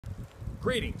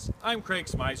Greetings, I'm Craig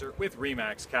Smizer with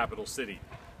RE/MAX Capital City.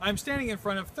 I'm standing in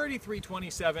front of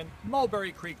 3327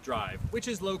 Mulberry Creek Drive, which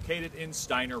is located in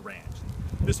Steiner Ranch.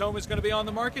 This home is going to be on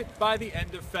the market by the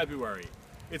end of February.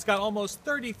 It's got almost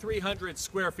 3,300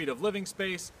 square feet of living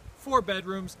space, 4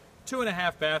 bedrooms,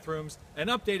 2.5 bathrooms, an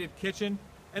updated kitchen,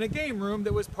 and a game room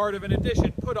that was part of an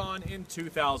addition put on in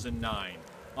 2009.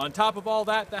 On top of all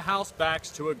that, the house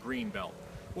backs to a greenbelt.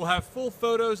 We'll have full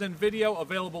photos and video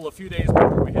available a few days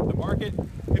before we hit the market.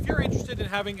 If you're interested in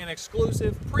having an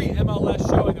exclusive pre-MLS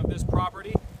showing of this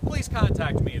property, please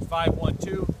contact me at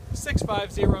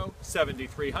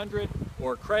 512-650-7300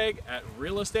 or Craig at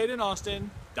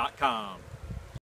realestateinaustin.com.